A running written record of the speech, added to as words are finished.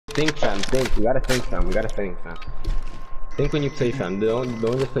think, fam. Think. We gotta think, fam. We gotta think, fam. Think when you play, fam. Don't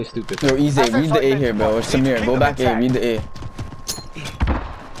just play stupid. Yo, Easy, read the A here, bro. Samir, go back A. Read the A.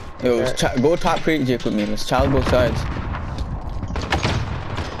 Yo, go top crate, Jake, with me. Let's child both sides.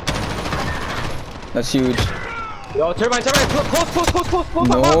 That's huge. Yo, turbine, close.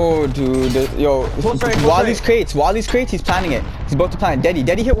 No, dude. Yo, Wally's crates, he's planning it. He's about to plan.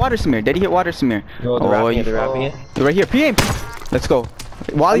 Daddy hit water, Samir. Yo, they're wrapping it. You're right here, pre-aim. Let's go.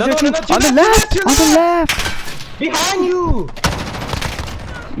 Wally's there too. On the left. Behind you.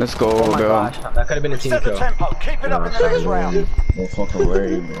 Let's go, oh my bro. Gosh, that could have been a team kill. Keep it up in the next round. Don't fucking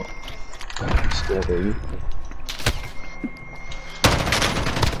worry, bro. Still, baby.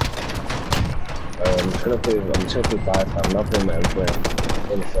 I'm trying to play 5. I'm not playing my own player.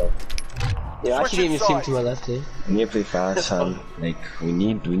 Yeah, I actually didn't even see him to my left, eh? We need to play fast, fam. Like, we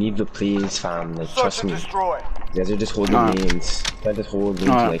need the plays, fam. Like, trust me. You guys are just holding lanes. You can't just hold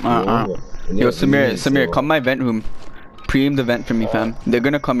lanes like, Yo, Samir, come my vent room. Pre-aim the vent for me, fam. They're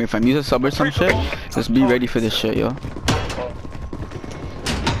gonna come here, fam. Use a sub or some shit. Just be ready for this shit, yo.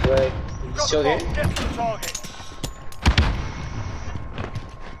 Right. Still here?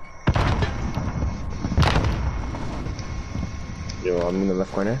 Yo, I'm in the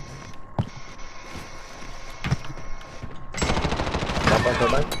left corner.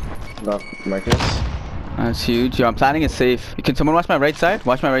 Got Marcus. That's huge. Yo, I'm planning it safe. Can someone watch my right side?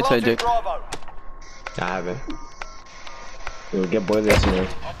 Watch my right side, Jake. I haven't. Yo, get Boiler here.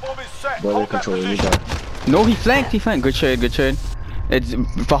 Boiler control, you got. No, he flanked. Good trade. It's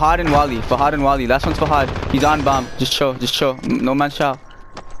Fahad and Wally. Last one's Fahad. He's on bomb. Just chill. No man shall.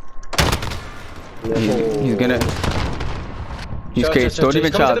 He's gonna. He's crazy. Don't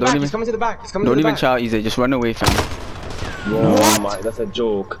even chow. He's coming to the back. Don't even chow, Easy. Just run away from him. Oh my, that's a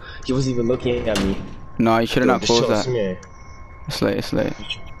joke. He wasn't even looking at me. No, you should have not closed that. Me. It's late.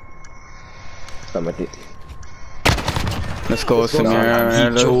 Let's go, He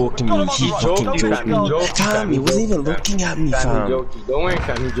Samir. joked me. He fucking joked me. Fam, he wasn't even looking at me, fam. Don't worry,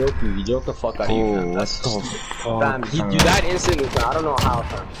 fam. He joked you. He joked the fuck out of you, fam. That's the fuck. Fam, you died instantly, fam. I don't know how,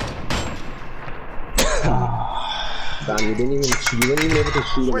 fam. Fam, you didn't even able to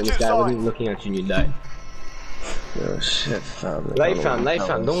shoot him, and this guy wasn't even looking at you, and you died. Yo, shit, fam. Life, fam.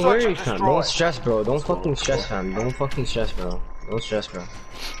 Don't worry, fam. Don't stress, bro. Don't fucking stress, fam. Don't stress, bro.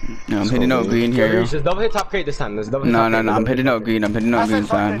 Yeah, I'm hitting out green here, yo. Just double hit top crate this time. No, I'm hitting out green.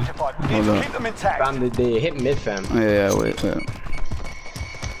 Fam. Hold up. Fam, they hit mid, fam. Yeah, wait.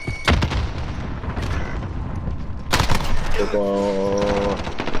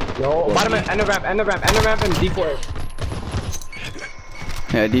 Yo, bottom end of ramp, and D4.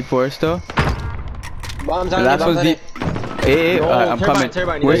 Yeah, D4 still. Bombs on last one's deep. Hey, I'm coming.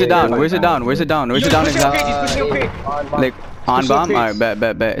 Where's it down? Like, on bomb? Alright,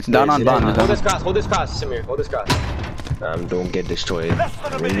 bet. It's down on bomb. Hold this cross, Samir. Hold this cross. Don't get destroyed.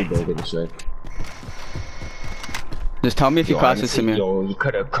 Really don't get destroyed. Just tell me if you cross it, Samir. Yo, he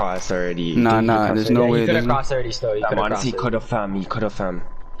could have crossed already. Nah, there's no way. He could have crossed already still. Honestly, he could have fam.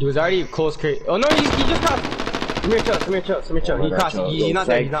 He was already close crate. Oh no, he just crossed. Samir, chill. He crossed. He's not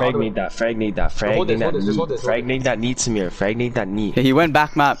there. Frag need that. Frag need that need, Samir. Frag need that need. Yeah, he went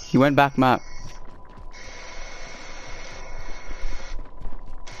back map.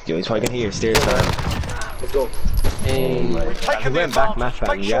 Yo, he's probably gonna hit your stairs, fam. Let's go. Hey, he went back map,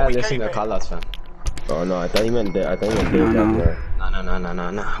 fam. You gotta listen to callouts, fam. Oh no, I thought he went there. No.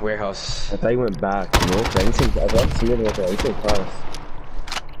 Warehouse. I thought he went back. No, I didn't see. I thought Samir went there. He said cross.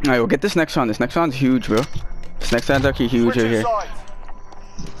 Alright, we'll get this next round. This next round's huge, bro. This next round's actually huge right here.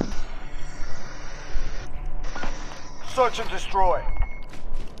 Search and destroy.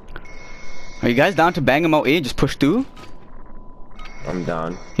 Are you guys down to bang him out A? Just push through? I'm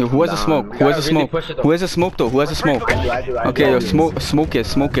down. Yo, who has a smoke? Who has a smoke? Who has a smoke though? Who has a smoke? Okay, yo, smoke it.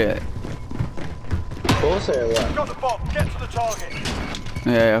 Closer or what? Got the bomb. Get to the target.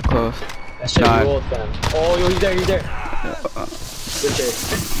 Yeah, close. That shit rolled, fam. Oh, yo, he's there. Good shit.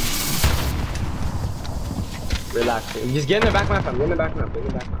 Relax. Just get in the back map, fam. Bring it back.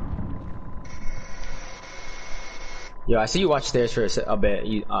 Yo, I see you watch stairs for a bit,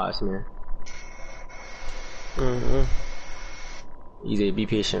 Samir. Easy, be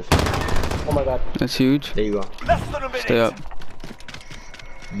patient. Oh my god. That's huge. There you go. Less than a minute. Stay up.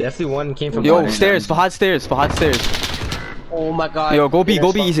 Definitely one came from. Yo, stairs. Fahad stairs. Oh my god. Yo, go B,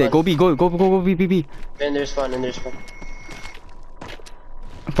 easy. Go B. And there's fun.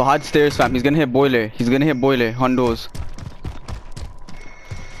 Fahad stairs, fam. He's gonna hit boiler. Hondos.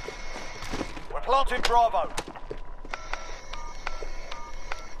 We're planting Bravo.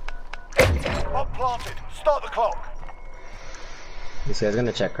 Bomb planted. Start the clock. This guy's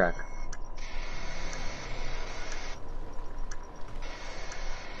gonna check crack.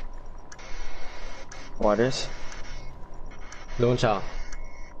 Waters. Lone chow.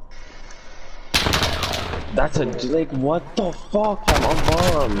 That's a like what the fuck?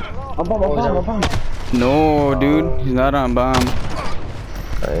 I'm bomb. No, dude, he's not on bomb.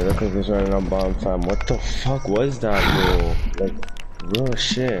 Hey, look like he's running on bomb, fam. What the fuck was that, bro? Like, real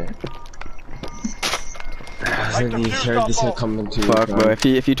shit. I really heard this guy coming to. Fuck, bro.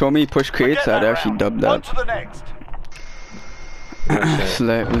 If he told me push crates, I'd actually dub On that. to the next.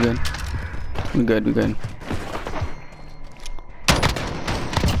 Slay, we good. We good.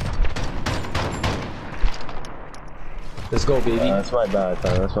 Let's go, baby. That's my bad,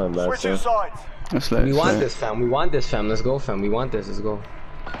 fam. That's my bad, Switching sir. sides. Let's let. We want this, fam. We want this, fam. Let's go, fam. We want this. Let's go.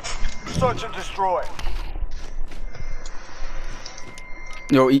 Search and destroy.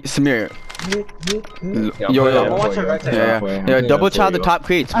 Yo, Samir. Yo. Watch your right side. Yeah. Double child the top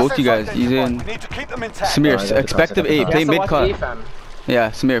crates, both you guys. He's in. We need to keep them intact. Samir, I got the expect the cross A. at the Play Yes, I mid watch cut. A, fam. Yeah,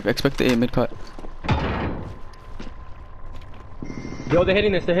 Samir, expect the A mid cut. Yo, they're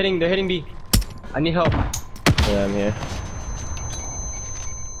hitting this. They're hitting B. I need help. Yeah, I'm here.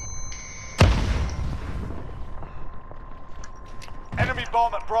 Enemy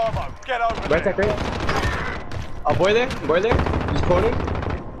bomb at Bravo. Get over Right side, there. great. Oh, boy there. He's cornered.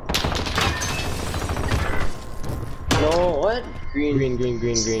 No, what? Green.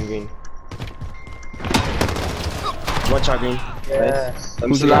 One shot green. Yeah.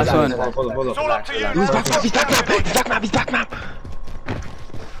 Who's the last one? Hold It's up. all up to you. He's back map.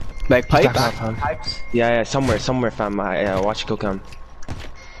 Like pipes? Pipes. Yeah, somewhere, fam. Watch kill cam.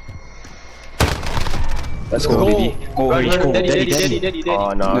 Let's go, baby. Go, Run, reach, go. Daddy.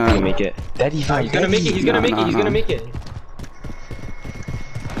 Oh, no, I can't make it. Daddy, fam. He's gonna make it. He's gonna make it.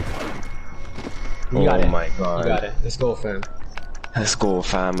 You got Oh it. my You god. got it. Let's go, fam. Let's go,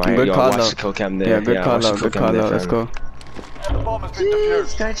 fam. Good Yo, call watch out. the kill cam there. Yeah, good call watch the out. kill Good cam call there, out. Let's fam. go. The bomb has been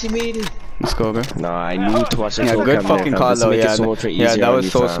defused. Let's go, bro. Nah, I knew to watch the Yeah, kill good cam there, fucking fam. call Just to out. make it Yeah, so much yeah, easier that on was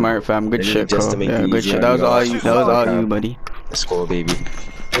you, so fam. smart, fam. Good Literally shit, just bro. to make Yeah, it good easier shit. That on was you, all fam. you. That was all you, buddy. Let's go, baby.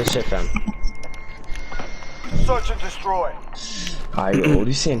 Good shit, fam. Search and destroy. Alright, yo, what are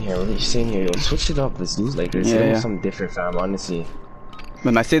you saying here? Yo, switch it up. Let's do like this. Yeah. Something different, fam. Honestly.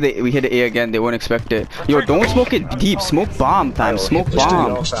 When I say that we hit the A again, they won't expect it. Yo, don't smoke it deep. Smoke bomb, fam. Smoke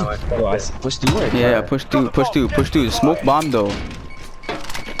bomb. Yo, I push through it. Yeah, push through. Smoke bomb though.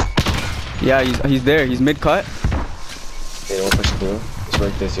 Yeah, he's there. He's mid cut. They don't push through. It's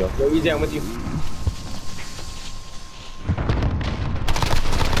like this, yo. Yo, easy, I'm with you.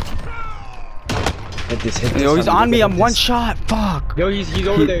 Hit this. Yo, he's on me. I'm one shot. Fuck. Yo, he's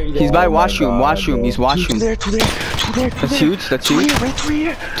over there. He's by Oh my washroom. God, Washroom. bro. He's washroom. Two there. That's huge. That's huge.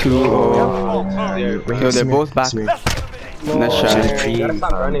 Two. Oh. Yo, they're both back. Nice shot. You gotta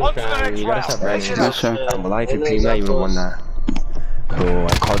stop running, fam. You gotta stop running. Nice shot. I'm alive. If you play that, you would've won that. Bro,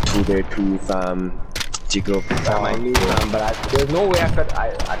 I caught two there too, fam. Jiggle. I knew, fam, but there's no way I could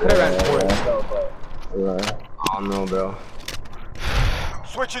have ran forward still, but I don't know, bro.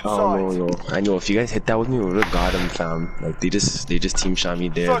 Switching Oh no, sides. yo. I know if you guys hit that with me, we would've got him, fam. Like they just team shot me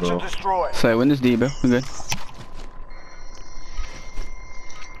there, Search bro. and destroy. So I win this D, bro. We good.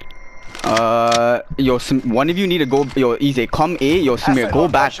 Yo, one of you need to go. Yo, easy. Come A. Yo, Samir, go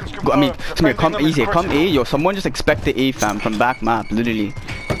back. Samir, come easy. Come A. Yo, someone just expect the A, fam, from back map, literally.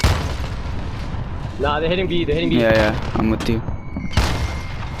 Nah, they're hitting B. Yeah, I'm with you.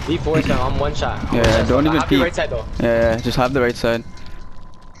 B4, fam. I'm one shot. Yeah, don't even Have the peek. right side though. Yeah, just have the right side.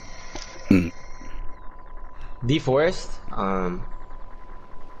 D Forest.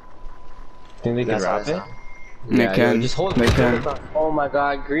 Think they can That's wrap it? awesome. They Yeah, can. yo, just hold They it. can. Oh my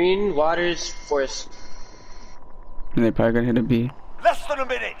god, green, waters, forest. And they probably gonna hit a B. Less than a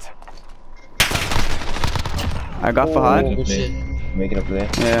minute. I got Fahad. Good shit. Making a play.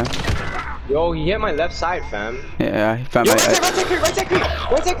 Yeah. Yo, he hit my left side, fam. Yeah, he found Yo, my.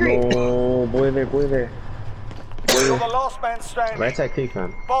 right side creep. Oh, boy there. You're the last man standing. Right side creep,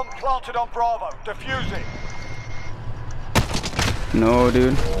 fam. Bomb planted on Bravo. Defuse it. No,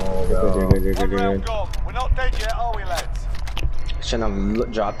 dude. One round gone. We're not dead yet, are we, lads? Shouldn't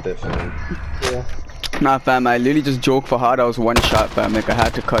have dropped it, fam. Nah, fam. I literally just joked Fahad. I was one shot, fam. Like I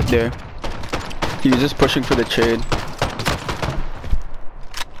had to cut there. He was just pushing for the trade.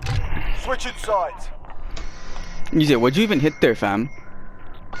 Switching sides. Easy. What'd you even hit there, fam?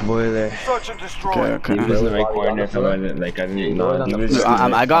 Boy there. Search and destroy. Okay. He was in the right corner, fam. Like I didn't know. He was just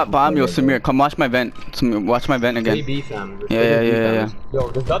I got bomb. Yo, Samir, come watch my vent. Samir, watch my vent again. 3B, fam. Yeah. Yo,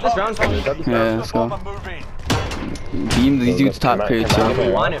 let's dub this round, fam. Let's dub this Yeah, round. let's go. Bomb and move in. Beam these dudes top crates, We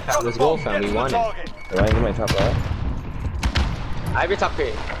yo. want it, fam. Let's go, fam. Get We to the want it. target. Right in my top right. I have your top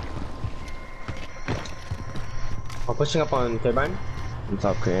crate. I'm pushing up on third line. I'm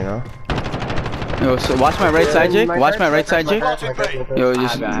top crate, you know? Yo, so watch my right side, Jake. Watch my right side, Jake. Yo,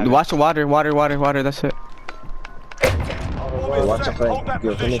 just watch the water, that's it. Yo, watch the flank.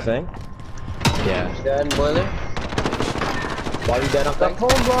 Yo, can you flank? Yeah. Dead boiler. Why are you dead up The there?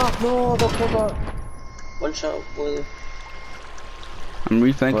 phone block! No, the phone block! One shot boiler. I'm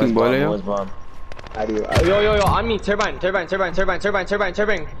reflanking boiler, yo. Bomb. Yo, on me, turbine.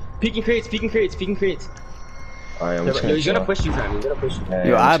 Peeking crates. Alright, I'm just Yo, gonna he's gonna chill. push you, fam. He's gonna push you. Yeah,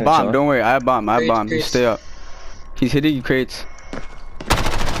 Yo, I'm I just gonna bomb. chill. Don't worry, I bomb. You Crates. stay up. He's hitting you crates.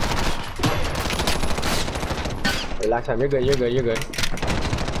 Relax, fam. You're good.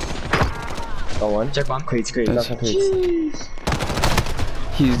 Got one. Check bomb. Crates. Got some crates.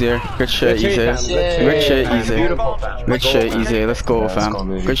 He's there. Good shit, Good easy. trade, fam. Good shit, easy. Beautiful, fam. Good shit, easy. Let's go, Yeah, let's fam. go,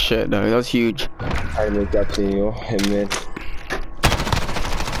 baby. Good shit, though. That was huge. I make that play, yo. Hit mid.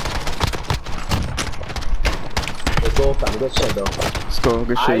 Let's go, fam. Good shit, though. Let's go.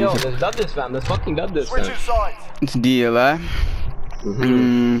 Good shit, Yo, easy. let's dub this, fam. Let's fucking dub this, Switching fam. sides. It's deal, eh?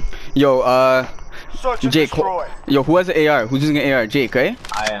 Yo, Search and Jake. destroy. Yo, who has an AR? Who's using an AR? Jake, right?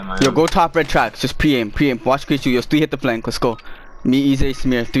 I am. Yo, go top red tracks. Just pre-aim. Watch crates you. Yo, 3 hit the flank. Let's go. Me, Easy,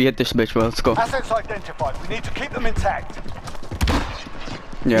 Smear. 3 hit this bitch, bro. Let's go. Assets identified. We need to keep them intact.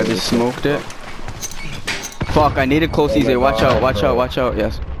 Yeah, just smoked it. Fuck, I need it close, Easy. Watch out.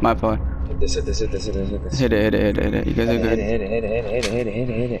 Yes, my fault. This it. Hit it. You guys are good. Hit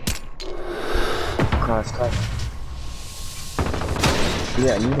it. Cross.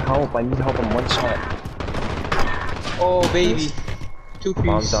 Yeah, I need help on one shot. Oh baby. Two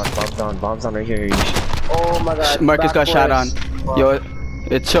Bombs creeps. down right here. Oh my god. Marcus got shot on. Backwards. Yo,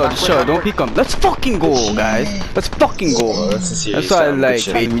 it's chill. Don't peek him. Let's fucking go, guys. Let's fucking go. That's what I like.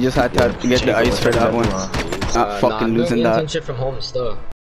 We just had to get the ice for that one. Not fucking losing that. Shit from home still.